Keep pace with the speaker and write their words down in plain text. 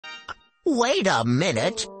Wait a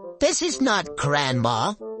minute. This is not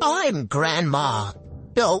Grandma. I'm Grandma.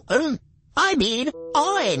 No,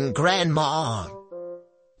 I'm Grandma.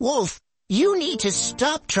 Wolf, you need to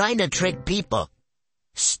stop trying to trick people.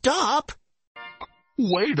 Stop.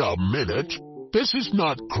 Wait a minute. This is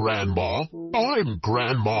not Grandma. I'm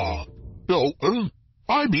Grandma. No,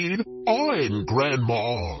 I'm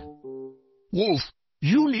Grandma. Wolf,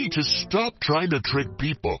 you need to stop trying to trick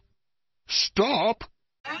people. Stop.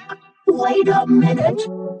 Wait a minute.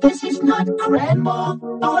 This is not Grandma.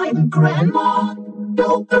 I'm Grandma.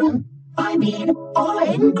 No, I'm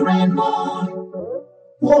Grandma.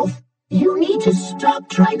 Wolf, you need to stop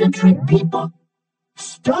trying to trick people.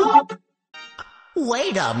 Stop.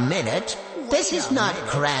 Wait a minute. This is not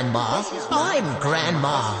Grandma. I'm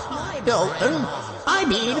Grandma. No,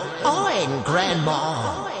 I'm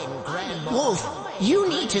Grandma. Wolf, you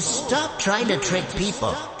need to stop trying to trick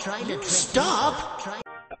people. Stop.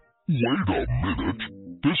 Wait a minute.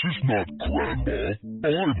 This is not Grandma.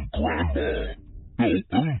 I'm Grandma.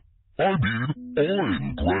 No, I'm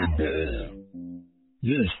Grandma.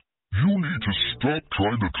 Wolf, you need to stop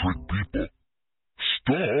trying to trick people.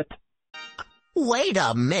 Stop. Wait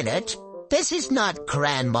a minute. This is not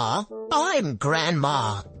Grandma. I'm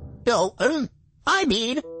Grandma. No,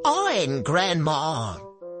 I'm Grandma.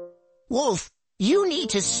 Wolf, you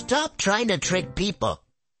need to stop trying to trick people.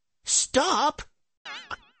 Stop.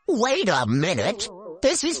 Wait a minute.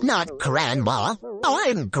 This is not Grandma.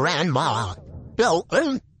 I'm Grandma. No,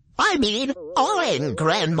 I'm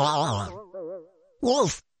Grandma.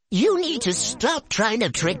 Wolf, you need to stop trying to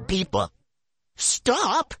trick people.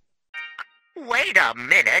 Stop. Wait a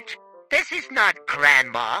minute. This is not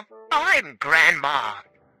Grandma. I'm Grandma.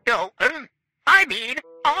 No, I'm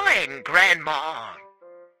Grandma.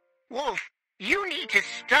 Wolf, you need to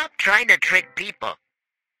stop trying to trick people.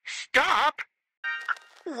 Stop.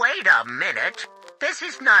 Wait a minute. This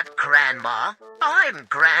is not Grandma. I'm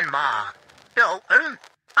Grandma. No, I'm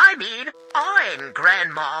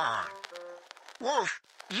Grandma. Wolf,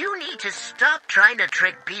 you need to stop trying to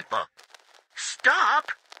trick people.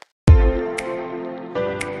 Stop.